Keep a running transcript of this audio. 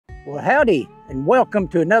Well, howdy, and welcome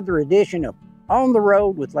to another edition of On the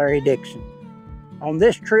Road with Larry Dixon. On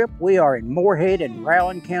this trip, we are in Morehead and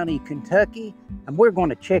Rowan County, Kentucky, and we're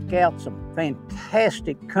going to check out some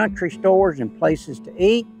fantastic country stores and places to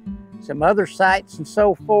eat, some other sites and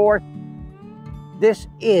so forth. This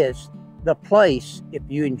is the place if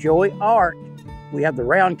you enjoy art. We have the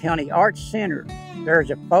Rowan County Arts Center.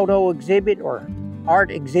 There's a photo exhibit or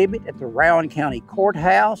art exhibit at the Rowan County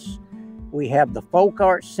Courthouse. We have the Folk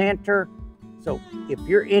Arts Center. So if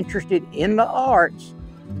you're interested in the arts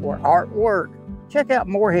or artwork, check out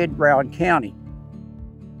Morehead, Rowan County.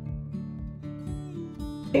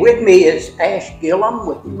 With me is Ash Gillum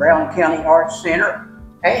with the Rowan County Arts Center.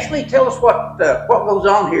 Ashley, tell us what goes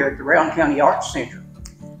on here at the Rowan County Arts Center.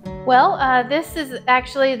 Well, this is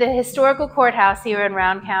actually the historical courthouse here in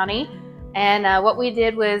Rowan County. And what we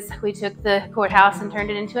did was we took the courthouse and turned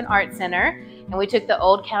it into an art center. And we took the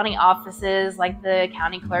old county offices like the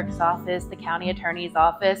county clerk's office, the county attorney's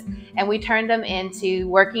office, and we turned them into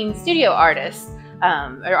working studio artists,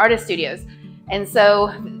 or artist studios. And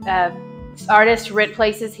so artists rent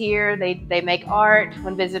places here. They make art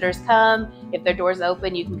when visitors come. If their door's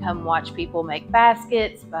open, you can come watch people make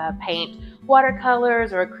baskets, paint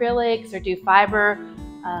watercolors or acrylics, or do fiber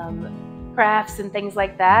crafts and things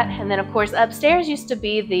like that. And then of course upstairs used to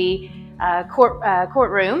be the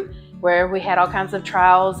courtroom, where we had all kinds of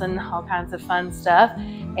trials and all kinds of fun stuff.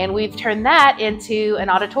 And we've turned that into an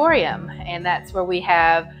auditorium. And that's where we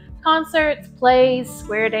have concerts, plays,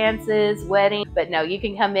 square dances, weddings. But no, you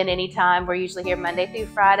can come in anytime. We're usually here Monday through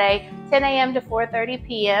Friday, 10 a.m. to 4:30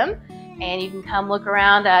 p.m. And you can come look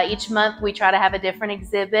around. Each month we try to have a different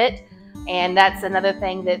exhibit. And that's another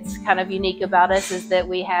thing that's kind of unique about us, is that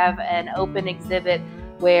we have an open exhibit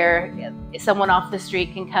where someone off the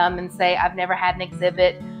street can come and say, I've never had an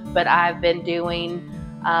exhibit, but I've been doing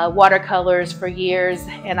watercolors for years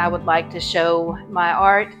and I would like to show my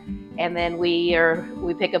art. And then we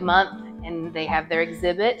pick a month and they have their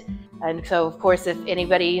exhibit. And so of course, if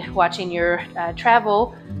anybody watching your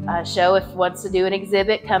travel show wants to do an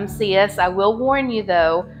exhibit, come see us. I will warn you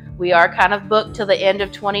though, we are kind of booked till the end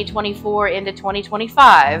of 2024 into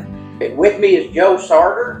 2025. And with me is Joe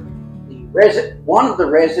Sarter, one of the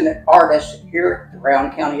resident artists here at the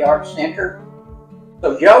Rowan County Arts Center.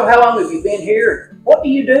 So Joe, how long have you been here? What do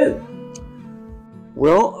you do?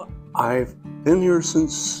 Well, I've been here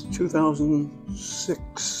since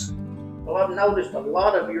 2006. Well, I've noticed a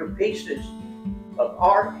lot of your pieces of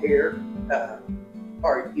art here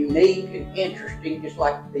are unique and interesting, just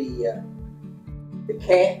like the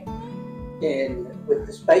cat and with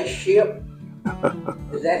the spaceship.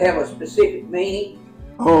 Does that have a specific meaning?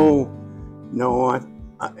 Oh, no,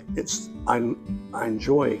 I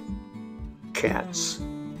enjoy cats.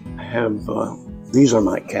 I have, these are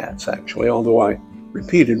my cats actually, although I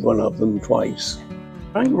repeated one of them twice.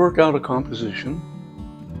 Trying to work out a composition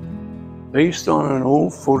based on an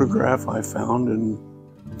old photograph I found in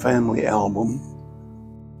a family album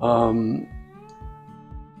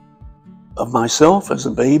of myself as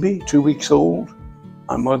a baby, 2 weeks old,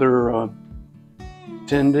 my mother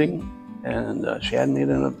tending, and she had me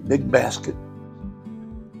in a big basket.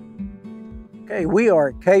 Okay, we are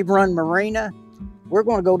at Cave Run Marina. We're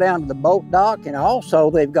going to go down to the boat dock, and also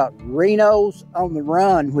they've got Reno's on the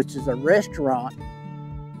Run, which is a restaurant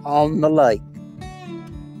on the lake.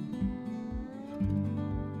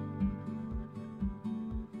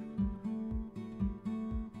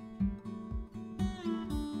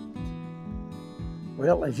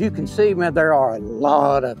 Well, as you can see, man, there are a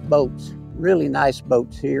lot of boats, really nice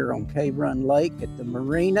boats here on Cave Run Lake at the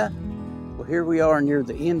marina. Well, here we are near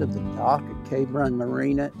the end of the dock at Cave Run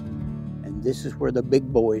Marina, and this is where the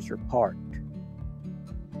big boys are parked.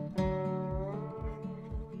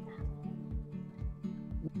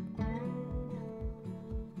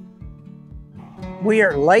 We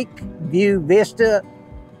are Lake View Vista,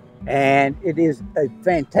 and it is a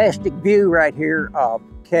fantastic view right here of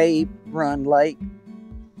Cave Run Lake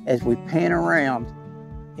as we pan around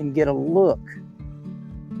and get a look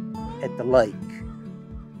at the lake.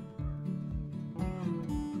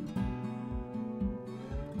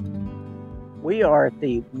 We are at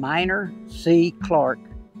the Minor C. Clark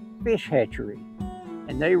Fish Hatchery,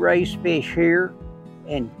 and they raise fish here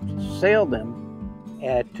and sell them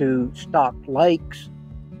to stocked lakes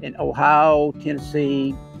in Ohio,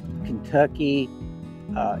 Tennessee, Kentucky,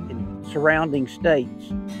 and surrounding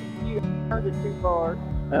states. You turned it too far.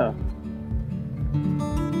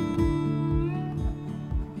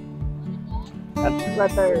 That's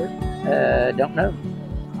right there. Don't know.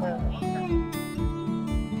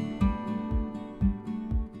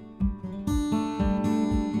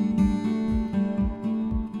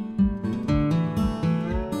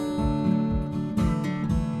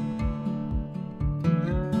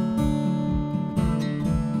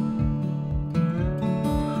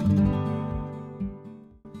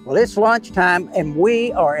 Well, it's lunchtime and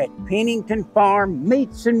we are at Pennington Farm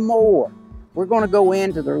Meats and More. We're going to go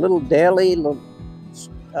into their little deli, little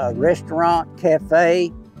restaurant,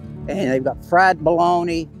 cafe, and they've got fried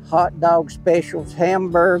bologna, hot dog specials,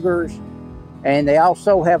 hamburgers, and they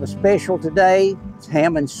also have a special today. It's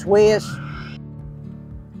ham and Swiss.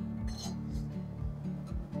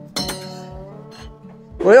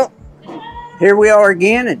 Well, here we are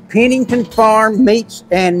again at Pennington Farm Meats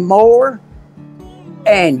and More.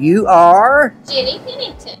 And you are? Jenny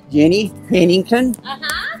Pennington. Jenny Pennington.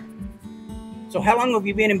 Uh-huh. So how long have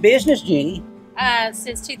you been in business, Jenny?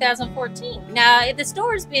 Since 2014. Now, the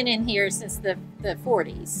store's been in here since the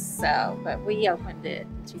 40s, so, but we opened it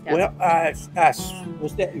in 2000. Well,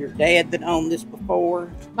 was that your dad that owned this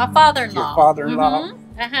before? My father-in-law. Your father-in-law?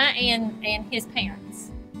 Mm-hmm. And his parents.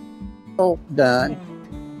 Oh, done.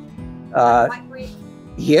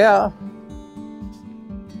 Yeah.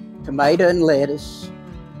 Tomato and lettuce,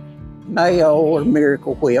 mayo or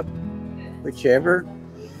Miracle Whip, whichever.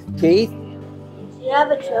 Keith? You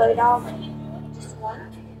have a chili dog? Just one?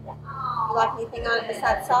 You like anything on it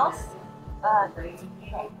besides sauce?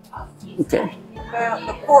 Okay.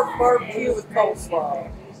 The pork barbecue with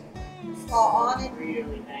coleslaw. All on it?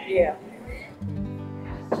 Yeah.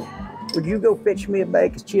 Would you go fetch me a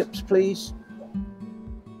bag of chips, please?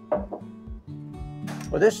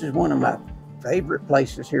 Well, this is one of my favorite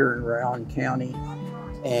places here in Rowan County.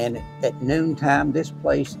 And at noontime, this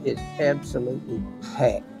place is absolutely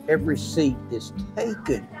packed. Every seat is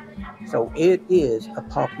taken. So it is a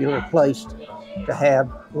popular place to have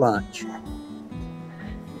lunch.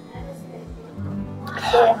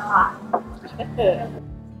 They're hot.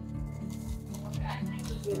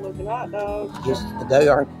 Good looking hot dog. Yes, they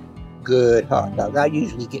are good hot dogs. I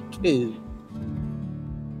usually get 2.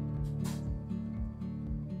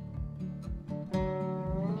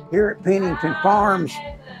 Here at Pennington Farms,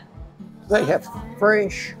 they have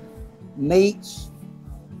fresh meats.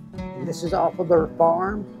 And this is off of their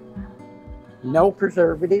farm. No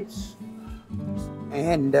preservatives.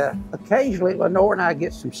 And occasionally Lenore and I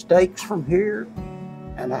get some steaks from here.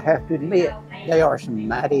 And I have to admit, they are some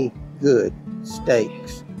mighty good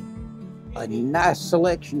steaks. A nice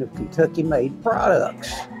selection of Kentucky-made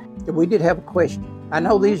products. We did have a question. I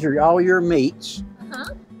know these are all your meats.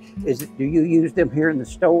 Uh-huh. Do you use them here in the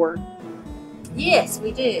store? Yes,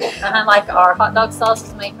 we do. Like our hot dog sauce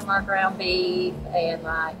is made from our ground beef, and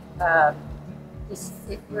like just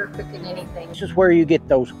if we're cooking anything. This is where you get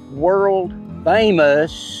those world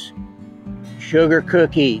famous sugar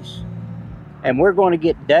cookies. And we're going to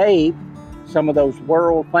get Dave some of those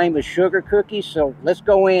world famous sugar cookies. So let's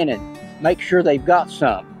go in and make sure they've got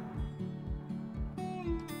some.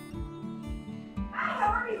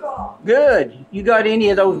 Good. You got any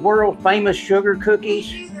of those world famous sugar cookies?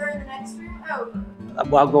 They're in the next room over.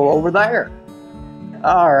 Well, I'll go over there.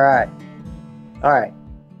 All right. All right.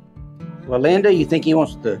 Well, Linda, you think he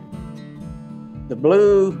wants the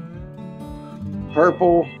blue,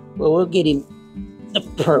 purple? Well, we'll get him the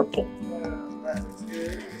purple.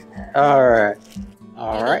 All right.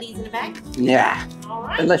 All right. These in the bag? Yeah. All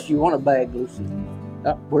right. Unless you want a bag, Lucy.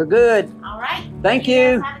 Oh, we're good. All right. Thank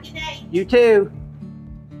you. Have a good day. You too.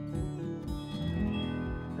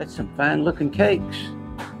 That's some fine looking cakes.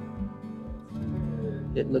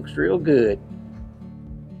 It looks real good.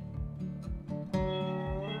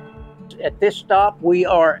 At this stop, we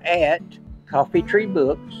are at Coffee Tree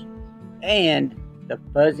Books and the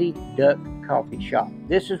Fuzzy Duck Coffee Shop.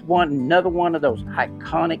 This is another one of those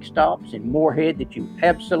iconic stops in Morehead that you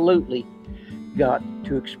absolutely got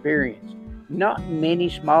to experience. Not many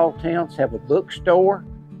small towns have a bookstore,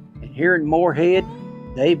 and here in Morehead,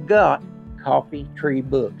 they've got Coffee Tree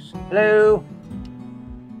Books. Hello.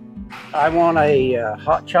 I want a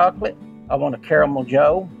hot chocolate. I want a Caramel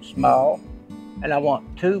Joe, small. And I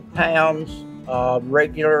want 2 pounds of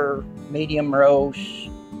regular medium roast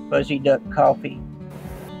Fuzzy Duck coffee.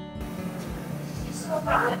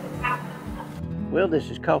 Well, this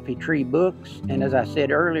is Coffee Tree Books. And as I said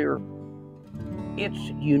earlier, it's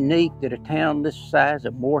unique that a town this size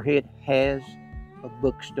of Morehead has a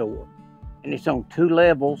bookstore. And it's on 2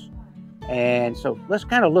 levels. And so let's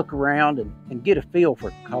kind of look around and get a feel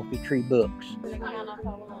for Coffee Tree Books.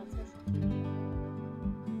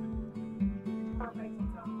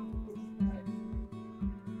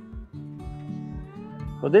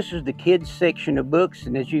 Well, this is the kids section of books,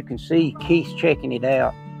 and as you can see, Keith's checking it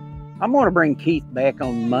out. I'm going to bring Keith back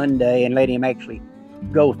on Monday and let him actually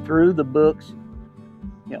go through the books.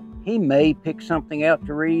 You know, he may pick something out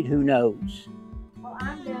to read, who knows. Well,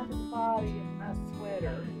 I'm down to the body in my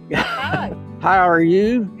sweater. Hi. How are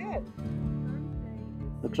you? Good.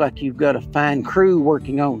 The Looks like you've got a fine crew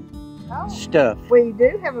working on stuff. We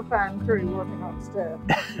do have a fine crew working on stuff.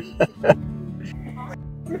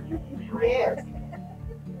 Yes.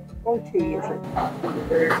 Oh, cheese.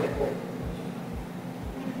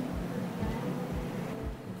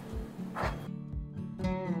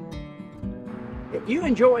 If you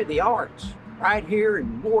enjoy the arts right here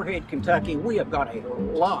in Morehead, Kentucky, we have got a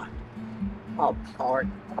lot of art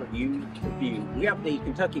for you to view. We have the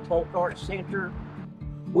Kentucky Folk Arts Center.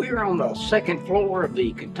 We're on the second floor of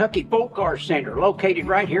the Kentucky Folk Arts Center, located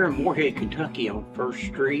right here in Morehead, Kentucky on 1st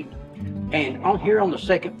Street. And on here on the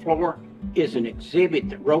second floor is an exhibit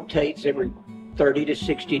that rotates every 30 to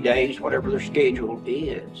 60 days, whatever their schedule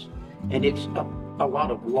is. And it's a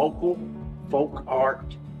lot of local folk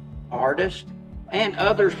art artists and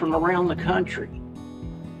others from around the country.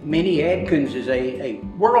 Minnie Adkins is a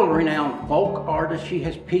world-renowned folk artist. She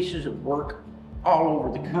has pieces of work all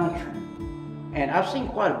over the country. And I've seen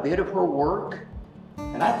quite a bit of her work,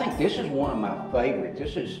 and I think this is one of my favorites.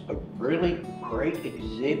 This is a really great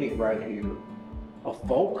exhibit right here of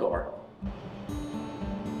folk art.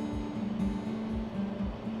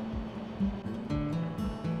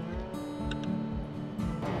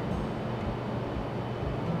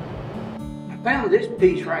 I found this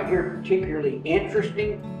piece right here particularly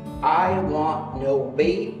interesting. I Want No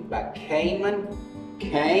Beef by Cayman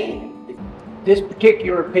Kane. This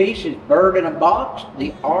particular piece is Bird in a Box,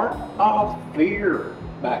 The Art of Fear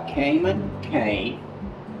by Cayman Kane.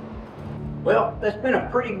 Well, that's been a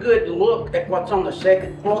pretty good look at what's on the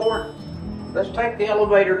second floor. Let's take the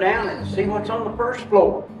elevator down and see what's on the first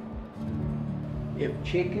floor. If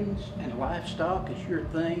chickens and livestock is your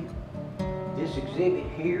thing, this exhibit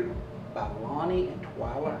here by Lonnie and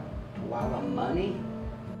Twyla Money.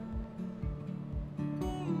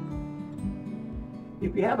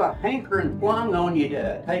 If you have a hankering flung on you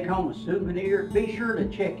to take home a souvenir, be sure to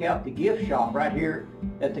check out the gift shop right here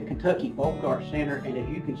at the Kentucky Folk Arts Center. And as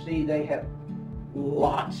you can see, they have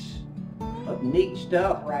lots of neat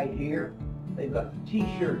stuff right here. They've got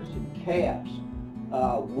t-shirts and caps,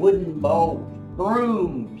 wooden bowls,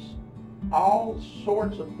 brooms, all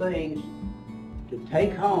sorts of things to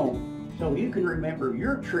take home so you can remember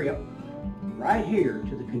your trip right here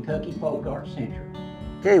to the Kentucky Folk Arts Center.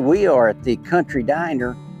 Okay, we are at the Country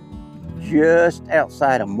Diner just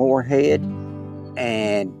outside of Morehead,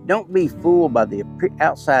 and don't be fooled by the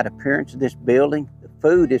outside appearance of this building. The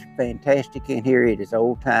food is fantastic in here. It is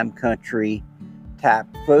old-time country type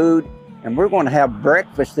food, and we're going to have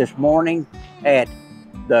breakfast this morning at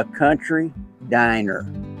the Country Diner.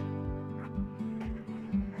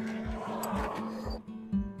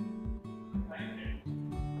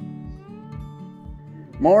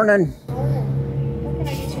 Morning.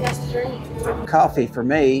 Coffee for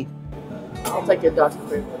me. I'll take a Dr.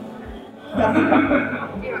 Pepper.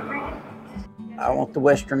 I want the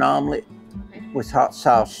Western omelet with hot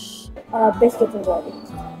sauce. Biscuits and gravy.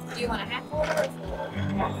 Do you want a half order or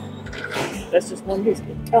full? That's just one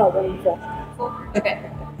biscuit. Oh, what do you say? Okay.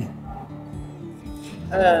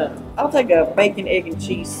 I'll take a bacon, egg, and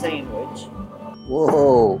cheese sandwich.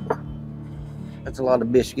 Whoa. That's a lot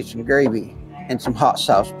of biscuits and gravy. And some hot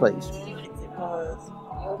sauce, please.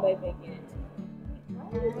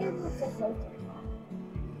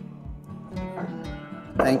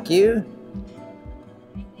 Thank you.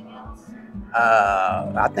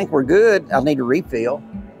 I think we're good. I'll need a refill.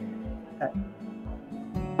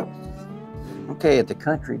 Okay, at the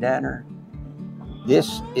Country Diner,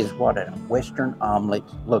 this is what a Western omelet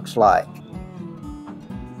looks like.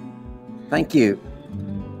 Thank you.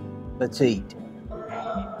 Let's eat.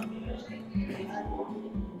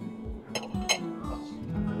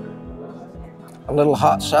 A little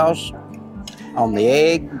hot sauce on the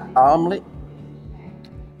egg omelet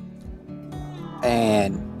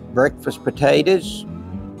and breakfast potatoes.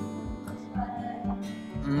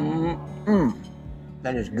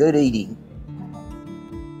 That is good eating.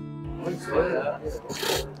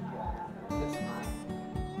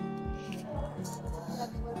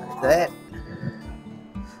 That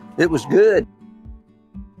it was good.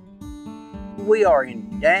 We are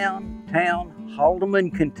in downtown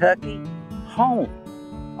Haldeman, Kentucky, home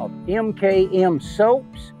of MKM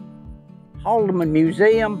Soaps, Haldeman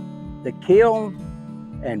Museum, the Kiln,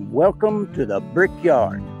 and welcome to the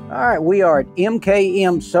Brickyard. All right, we are at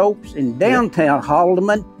MKM Soaps in downtown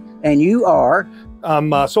Haldeman, and you are?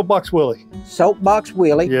 I'm Soapbox Willie. Soapbox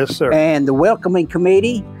Willie. Yes, sir. And the welcoming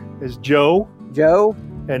committee? Is Joe. Joe.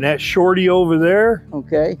 And that's Shorty over there.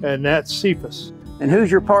 Okay. And that's Cephas. And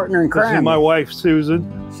who's your partner in crime? This is my wife,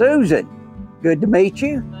 Susan. Susan, good to meet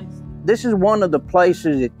you. This is one of the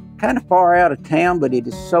places that's kind of far out of town, but it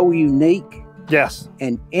is so unique. Yes.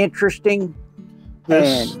 and interesting.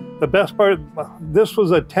 This, the best part, this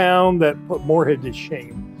was a town that put Morehead to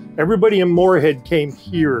shame. Everybody in Morehead came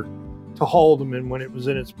here to Haldeman when it was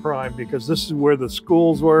in its prime, because this is where the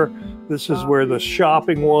schools were, this is where the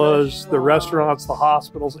shopping was, the restaurants, the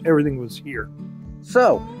hospitals, everything was here.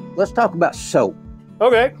 So let's talk about soap.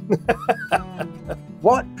 Okay.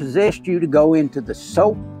 What possessed you to go into the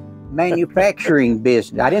soap manufacturing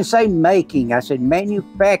business? I didn't say making, I said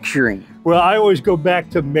manufacturing. Well, I always go back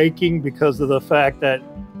to making because of the fact that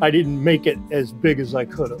I didn't make it as big as I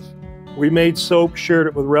could have. We made soap, shared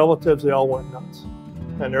it with relatives, they all went nuts.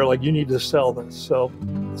 And they're like, you need to sell this. So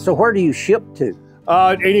where do you ship to?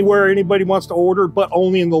 Anywhere anybody wants to order, but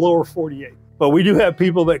only in the lower 48. But we do have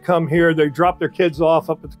people that come here, they drop their kids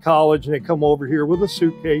off up at the college and they come over here with a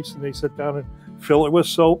suitcase and they sit down and fill it with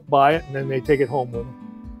soap, buy it, and then they take it home with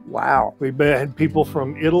them. Wow. We've had people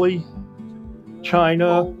from Italy,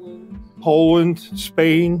 China, Poland,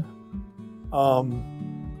 Spain, trying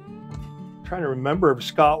to remember,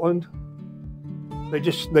 Scotland.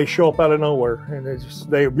 They show up out of nowhere and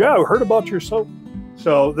yeah, I heard about your soap.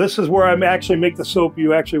 So this is where I actually make the soap.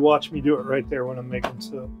 You actually watch me do it right there when I'm making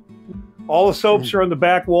soap. All the soaps are on the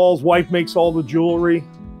back walls. Wife makes all the jewelry,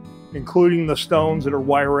 including the stones that are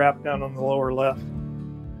wire wrapped down on the lower left.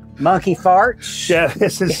 Monkey farts? Yeah,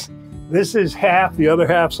 this is half, the other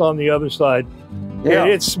half's on the other side. Yeah.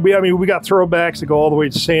 We got throwbacks that go all the way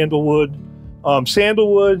to sandalwood.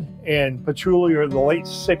 Sandalwood and patchouli are the late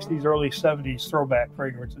 60s, early 70s throwback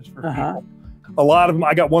fragrances for people. A lot of them,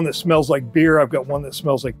 I got one that smells like beer. I've got one that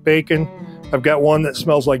smells like bacon. I've got one that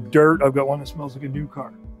smells like dirt. I've got one that smells like a new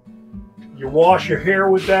car. You wash your hair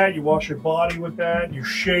with that. You wash your body with that. You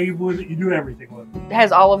shave with it. You do everything with it. It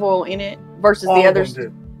has olive oil in it versus All the of them others.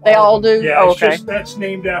 do. They all do? Yeah, Oh, it's okay. just, that's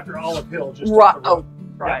named after Olive Hill. Just Right. up the road.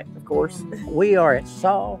 Right, of course. We are at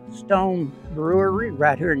Sawstone Brewery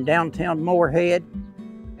right here in downtown Morehead,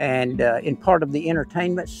 and in part of the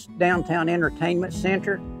downtown entertainment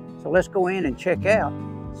center. So let's go in and check out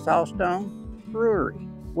Sawstone Brewery.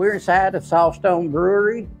 We're inside of Sawstone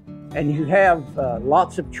Brewery, and you have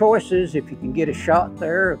lots of choices if you can get a shot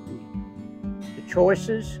there of the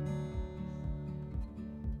choices.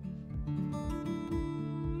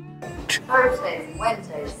 Thursdays and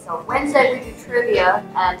Wednesdays. So Wednesday we do trivia,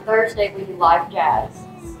 and Thursday we do live jazz.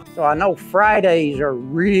 So I know Fridays are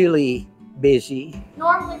really busy.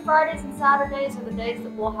 Normally Fridays and Saturdays are the days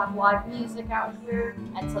that we'll have live music out here,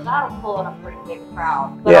 and so that'll pull in a pretty big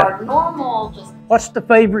crowd. But Yeah. our normal, just What's the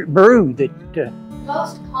favorite brew that?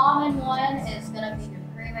 most common one is going to be your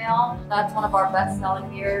cream ale. That's one of our best-selling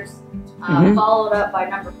beers. Followed up by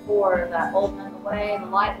number 4, that Old and the Way, the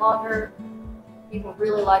light lager. People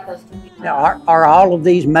really like those two. Now, are all of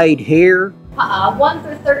these made here? 1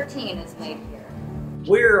 through 13 is made here.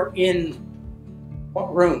 We're in,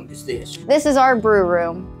 what room is this? This is our brew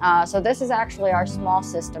room. So this is actually our small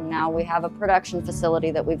system now. We have a production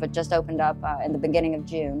facility that we've just opened up in the beginning of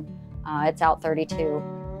June. It's out 32.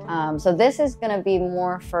 So this is gonna be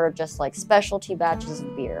more for just like specialty batches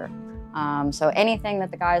of beer. So anything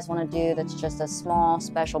that the guys wanna do that's just a small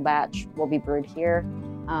special batch will be brewed here.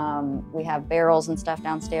 We have barrels and stuff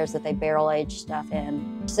downstairs that they barrel age stuff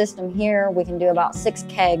in. System here, we can do about 6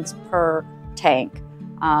 kegs per tank.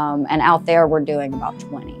 And out there we're doing about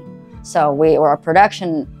 20. So our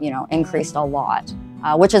production, increased a lot,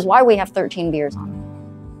 which is why we have 13 beers on it.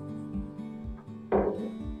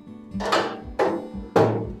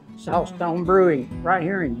 Sawstone Brewing, right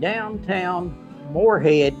here in downtown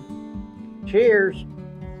Morehead. Cheers.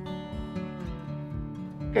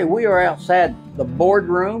 Okay, we are outside the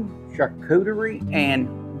boardroom, charcuterie and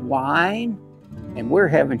wine, and we're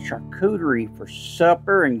having charcuterie for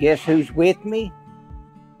supper, and guess who's with me?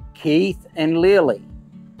 Keith and Lily.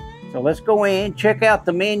 So let's go in, check out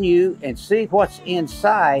the menu, and see what's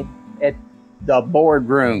inside at the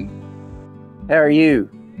boardroom. How are you?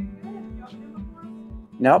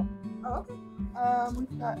 Nope. Oh, okay.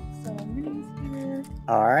 We've got some minis here.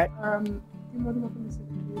 All right. You're more than welcome to sit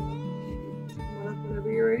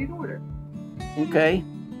whenever you're ready to order. Okay.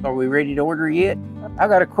 Are we ready to order yet? I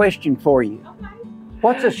got a question for you. Okay.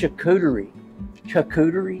 What's a charcuterie?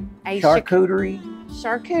 Charcuterie? A Charcuterie?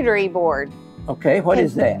 charcuterie board. Okay, what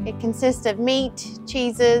is that? It consists of meat,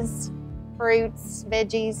 cheeses, fruits,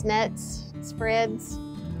 veggies, nuts, spreads,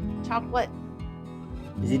 chocolate.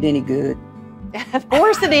 Is it any good? Of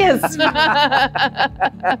course it is.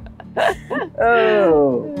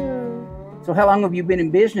 Oh. So how long have you been in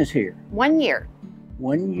business here? 1 year.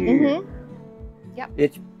 1 year. Yep.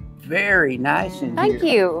 It's very nice in here. Thank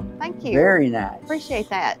you. Thank you. Very nice. Appreciate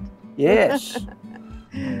that. Yes.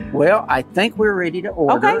 Well, I think we're ready to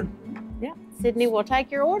order. Okay. Yeah. Sydney will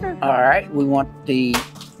take your order. All right, we want the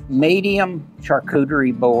medium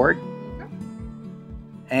charcuterie board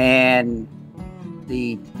and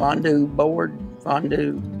the fondue board,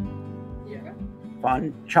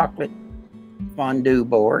 chocolate fondue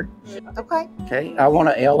board. Okay. Okay, I want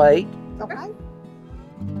a L8. Okay.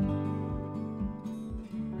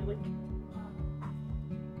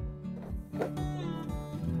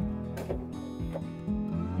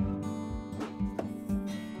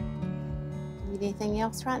 Need anything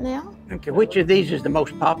else right now? Okay, which of these is the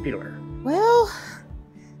most popular? Well,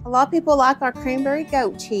 a lot of people like our cranberry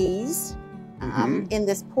goat cheese in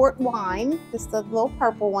this port wine. This the little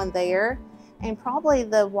purple one there, and probably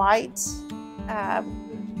the white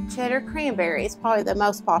cheddar cranberry is probably the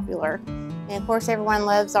most popular. And of course, everyone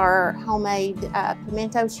loves our homemade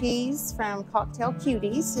pimento cheese from Cocktail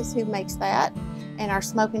Cuties, is who makes that, and our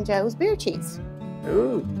Smokin' Joe's beer cheese.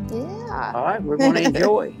 Ooh. Yeah. All right, we're going to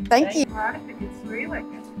enjoy. Thank you. Veronica, it's really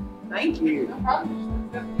good. Thank you. No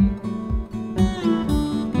problem.